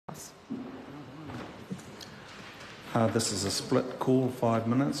This is a split call, 5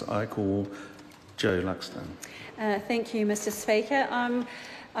 minutes. I call Joe Luxton. Thank you, Mr. Speaker. I'm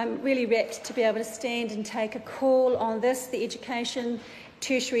really rapt to be able to stand and take a call on this, the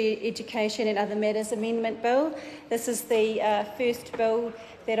Tertiary Education and Other Matters Amendment Bill. This is the first bill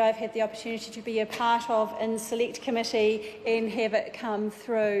that I've had the opportunity to be a part of in Select Committee and have it come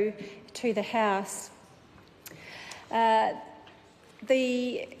through to the House.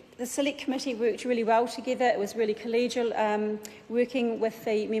 The Select Committee worked really well together. It was really collegial working with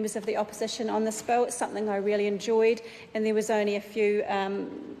the members of the opposition on this bill. It's something I really enjoyed, and there was only a few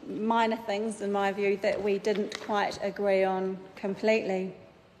minor things, in my view, that we didn't quite agree on completely.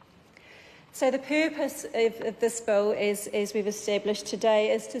 So the purpose of this bill, as we've established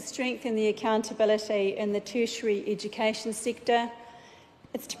today, is to strengthen the accountability in the tertiary education sector.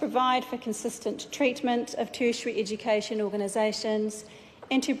 It's to provide for consistent treatment of tertiary education organisations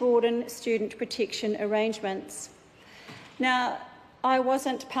and to broaden student protection arrangements. Now, I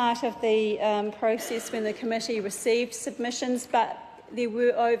wasn't part of the process when the committee received submissions, but there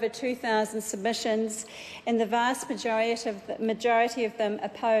were over 2,000 submissions, and the vast majority of them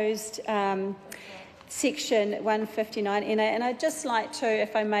opposed Section 159NA. And I'd just like to,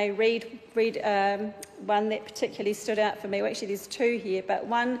 if I may, read one that particularly stood out for me. Well, actually, there's two here, but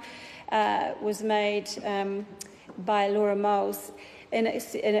one was made by Laura Moles. And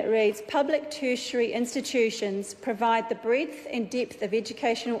it reads, public tertiary institutions provide the breadth and depth of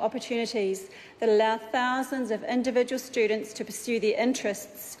educational opportunities that allow thousands of individual students to pursue their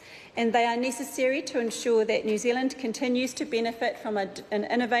interests, and they are necessary to ensure that New Zealand continues to benefit from an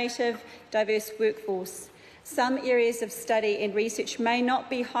innovative, diverse workforce. Some areas of study and research may not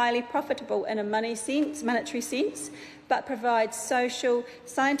be highly profitable in a monetary sense, but provide social,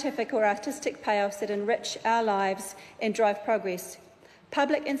 scientific or artistic payoffs that enrich our lives and drive progress.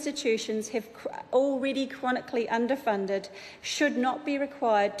 Public institutions have already chronically underfunded, should not be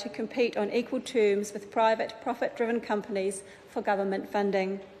required to compete on equal terms with private profit-driven companies for government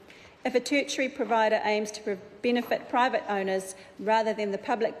funding. If a tertiary provider aims to benefit private owners rather than the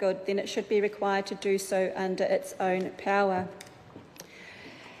public good, then it should be required to do so under its own power.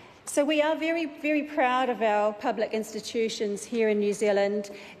 So we are very, very proud of our public institutions here in New Zealand,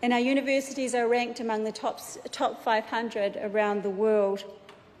 and our universities are ranked among the top 500 around the world.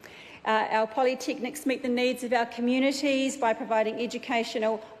 Our polytechnics meet the needs of our communities by providing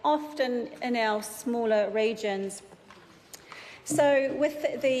educational, often in our smaller regions. So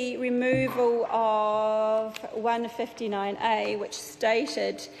with the removal of 159A, which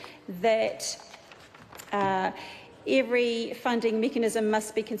stated that every funding mechanism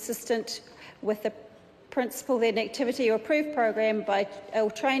must be consistent with the principle that an activity or approved program or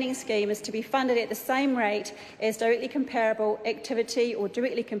training scheme is to be funded at the same rate as directly comparable activity or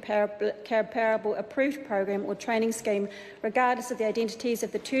directly comparable approved program or training scheme, regardless of the identities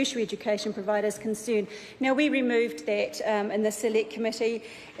of the tertiary education providers concerned. Now, we removed that in the Select Committee,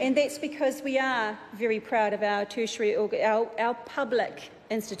 and that's because we are very proud of our tertiary, our public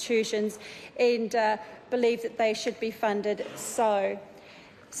institutions, and believe that they should be funded so.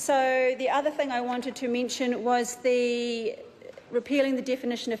 So the other thing I wanted to mention was the repealing the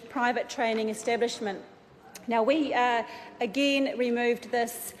definition of private training establishment. Now, we again removed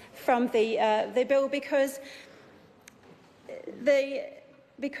this from the bill because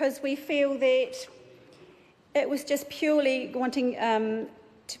we feel that it was just purely wanting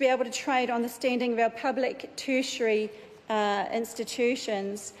to be able to trade on the standing of our public tertiary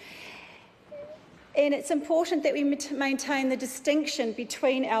institutions. And it's important that we maintain the distinction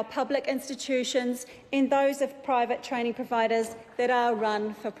between our public institutions and those of private training providers that are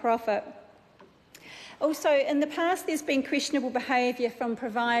run for profit. Also, in the past, there's been questionable behaviour from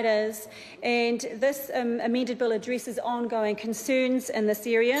providers, and this amended bill addresses ongoing concerns in this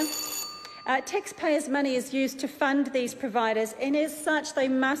area. Taxpayers' money is used to fund these providers, and as such they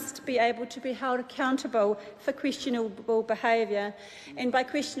must be able to be held accountable for questionable behaviour. And by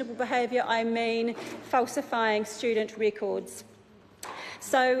questionable behaviour I mean falsifying student records.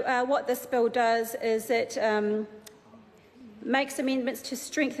 So what this bill does is it makes amendments to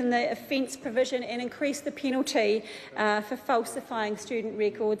strengthen the offence provision and increase the penalty for falsifying student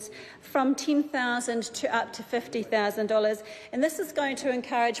records from $10,000 to up to $50,000. And this is going to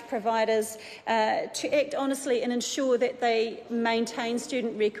encourage providers to act honestly and ensure that they maintain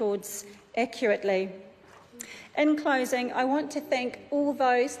student records accurately. In closing, I want to thank all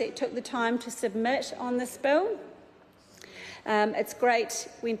those that took the time to submit on this bill. It's great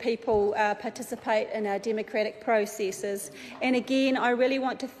when people participate in our democratic processes. And again, I really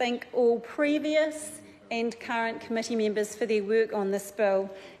want to thank all previous and current committee members for their work on this bill.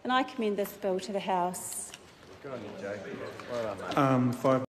 And I commend this bill to the House. Good on you, Joe. Well done, mate. 5